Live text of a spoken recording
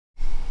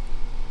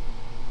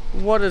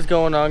What is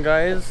going on,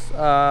 guys?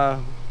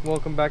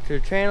 Welcome back to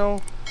the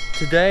channel.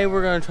 Today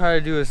we're going to try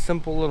to do a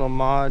simple little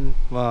mod.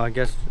 Well, I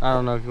guess I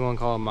don't know if you want to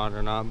call it a mod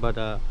or not, but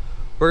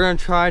we're going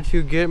to try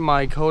to get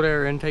my cold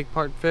air intake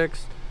part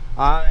fixed.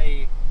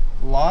 I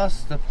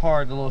lost the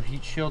part, the little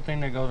heat shield thing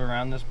that goes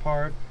around this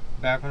part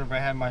back whenever I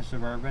had my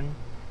Suburban,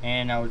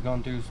 and I was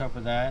going through stuff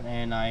with that,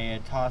 and I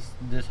had tossed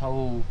this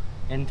whole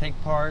intake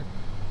part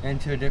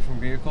into a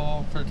different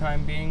vehicle for the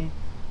time being.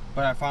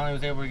 But I finally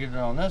was able to get it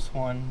on this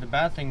one. The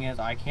bad thing is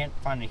I can't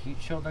find a heat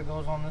shield that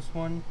goes on this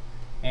one,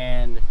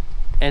 and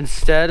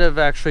instead of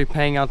actually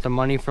paying out the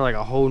money for like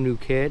a whole new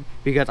kit,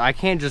 because I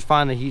can't just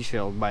find the heat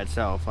shield by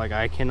itself, like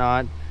I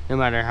cannot, no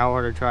matter how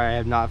hard I try, I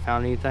have not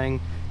found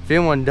anything. If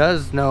anyone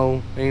does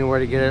know anywhere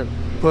to get it,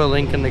 put a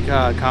link in the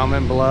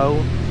comment below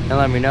and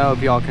let me know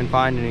if y'all can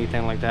find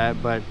anything like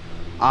that. But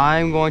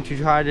I'm going to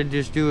try to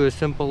just do a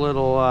simple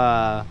little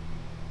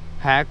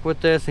hack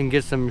with this and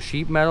get some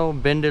sheet metal,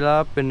 bend it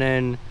up, and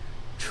then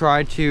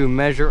try to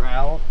measure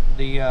out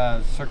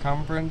the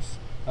circumference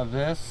of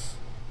this.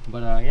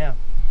 But yeah,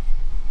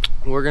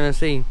 we're gonna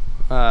see.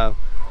 Go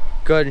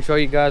ahead and show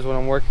you guys what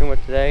I'm working with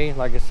today.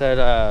 Like I said,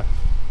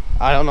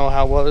 I don't know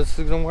how well this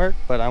is gonna work,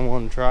 but I'm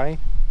going to try.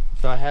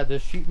 So I have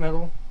this sheet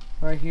metal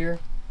right here.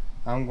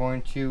 I'm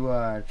going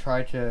to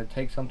try to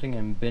take something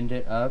and bend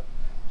it up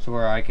so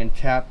where I can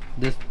tap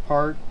this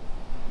part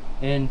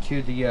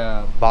into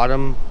the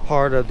bottom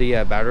part of the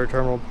battery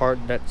terminal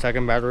part, that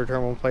second battery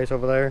terminal place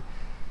over there.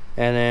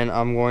 And then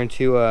I'm going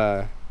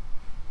to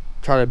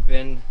try to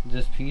bend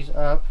this piece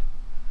up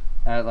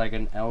at like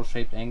an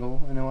L-shaped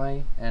angle in a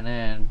way, and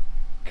then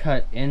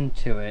cut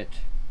into it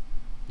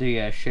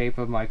the shape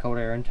of my cold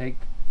air intake.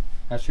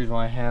 That's the reason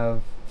why I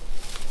have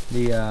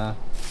the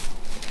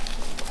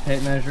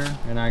tape measure,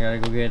 and I gotta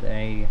go get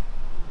a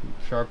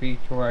Sharpie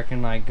to where I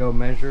can like go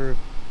measure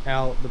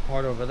out the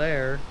part over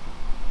there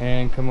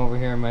and come over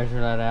here and measure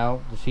that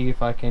out to see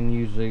if I can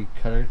use the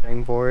cutter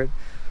thing for it.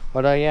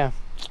 But yeah,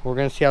 we're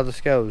gonna see how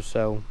this goes.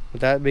 So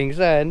with that being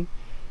said,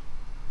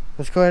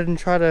 let's go ahead and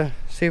try to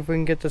see if we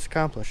can get this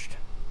accomplished.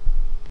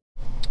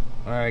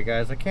 Alright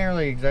guys, I can't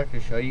really exactly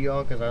show you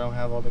all because I don't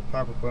have all the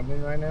proper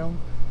equipment right now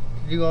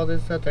to do all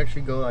this stuff, to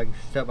actually go like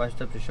step by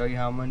step to show you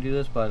how I'm gonna do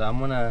this. But I'm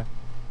gonna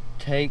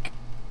take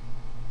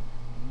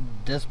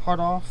this part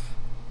off,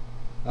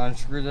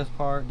 unscrew this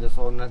part, this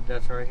little nut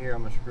that's right here.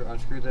 I'm gonna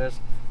unscrew this,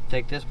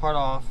 take this part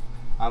off.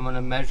 I'm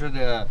gonna measure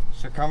the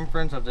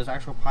circumference of this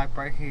actual pipe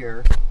right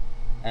here,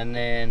 and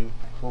then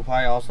we'll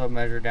probably also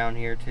measure down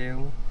here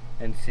too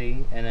and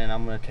see. And then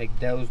I'm gonna take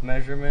those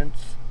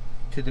measurements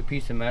to the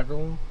piece of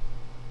metal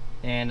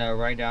and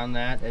write down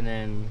that, and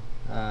then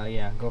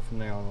yeah, go from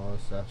there on all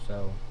this stuff.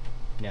 So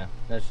yeah,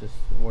 that's just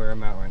where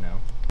I'm at right now.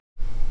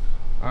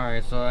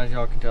 Alright, so as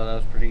y'all can tell, that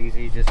was pretty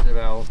easy. Just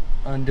about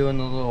undoing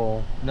the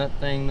little nut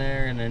thing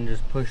there and then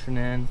just pushing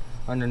in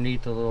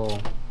underneath the little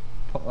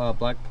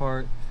black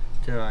part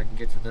till I can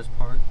get to this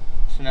part.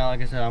 So now,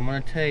 like I said, I'm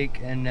going to take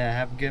and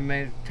have a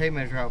good tape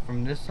measure out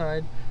from this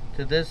side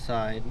to this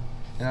side,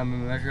 and I'm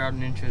going to measure out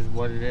in inches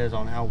what it is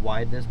on how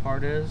wide this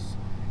part is,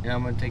 and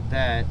I'm going to take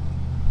that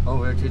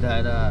over to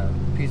that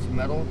piece of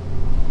metal,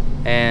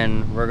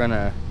 and we're going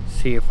to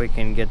see if we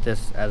can get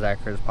this as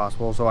accurate as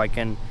possible. So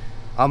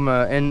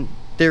in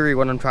theory,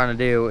 what I'm trying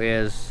to do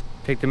is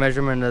take the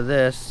measurement of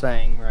this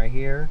thing right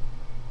here,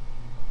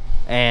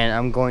 and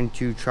I'm going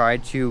to try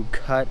to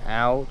cut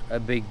out a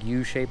big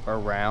U shape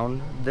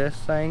around this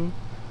thing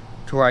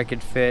to where I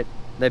could fit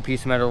that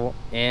piece of metal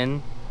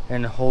in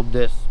and hold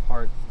this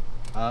part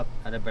up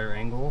at a better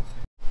angle.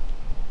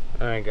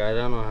 Alright guys,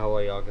 I don't know how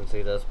well y'all can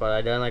see this, but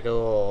I done like a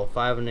little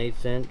 5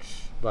 1/8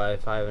 inch by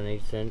 5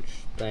 1/8 inch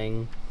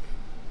thing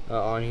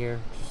on here,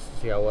 just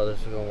to see how well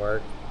this is going to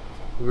work.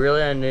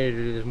 Really, I need to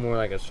do this more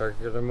like a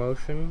circular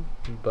motion,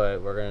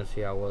 but we're going to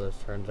see how well this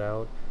turns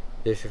out.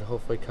 This should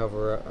hopefully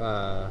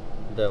cover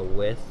the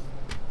width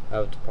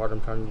of the part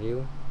I'm trying to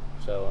do.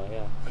 So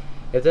yeah,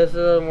 if this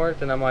doesn't work,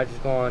 then I might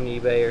just go on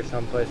eBay or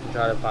someplace and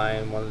try to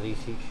find one of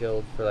these heat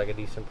shields for like a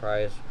decent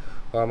price,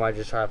 or I might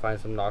just try to find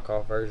some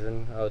knockoff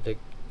version of the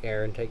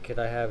air intake kit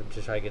I have and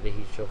just try to get the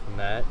heat shield from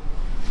that.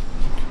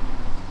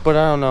 But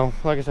I don't know,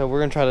 like I said, we're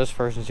gonna try this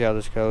first and see how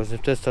this goes.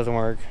 If this doesn't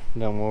work,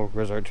 then we'll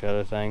resort to the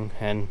other thing,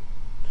 and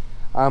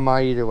I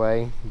might either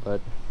way, but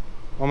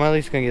I'm at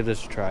least gonna give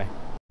this a try.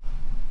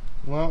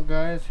 Well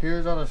guys,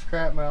 here's all the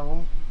scrap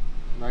metal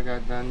I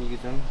got done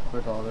using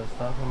with all this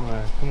stuff. I'm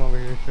gonna come over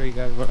here and show you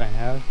guys what I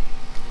have.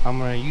 I'm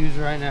gonna use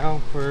right now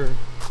for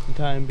the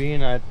time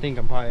being. I think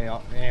I'm probably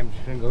am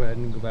just gonna go ahead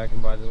and go back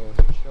and buy the little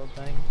heat shield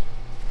thing.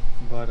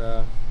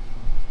 But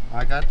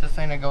I got this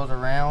thing that goes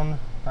around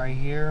right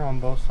here on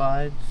both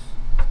sides,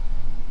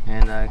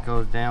 and it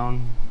goes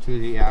down to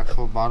the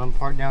actual bottom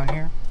part down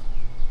here.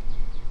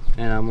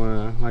 And I'm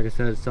gonna, like I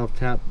said,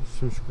 self-tap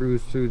some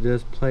screws through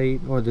this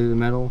plate, or through the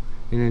metal,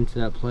 and into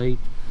that plate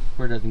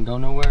where it doesn't go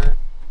nowhere.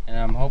 And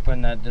I'm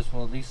hoping that this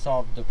will at least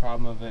solve the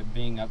problem of it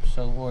being up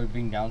so low, or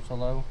being down so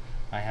low.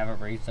 I have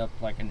it raised up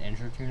like an inch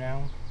or two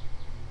now.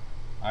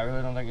 I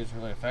really don't think it's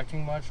really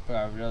affecting much, but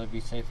I'd rather be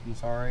safe than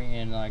sorry.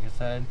 And like I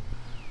said,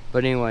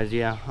 But anyways,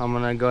 yeah, I'm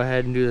gonna go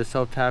ahead and do the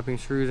self-tapping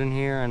screws in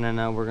here, and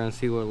then we're gonna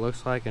see what it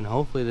looks like, and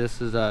hopefully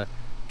this is a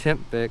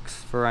temp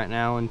fix for right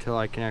now until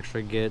I can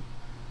actually get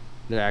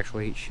the actual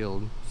heat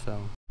shield.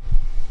 So,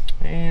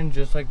 and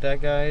just like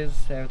that, guys,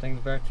 everything's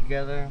back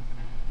together.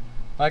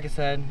 Like I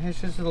said,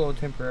 it's just a little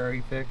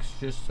temporary fix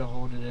just to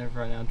hold it in for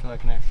right now until I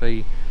can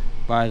actually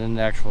buy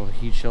the actual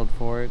heat shield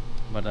for it.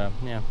 But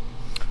yeah,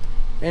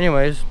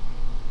 anyways,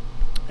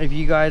 if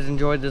you guys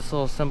enjoyed this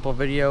little simple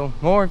video,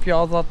 or if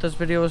y'all thought this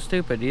video was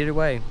stupid, either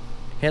way,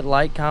 hit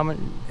like, comment,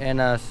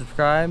 and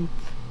subscribe.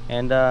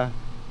 And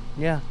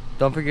yeah,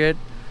 don't forget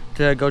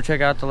to go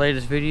check out the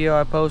latest video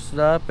I posted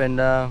up. And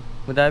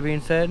with that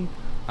being said,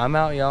 I'm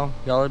out, y'all.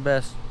 Y'all are the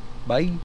best. Bye.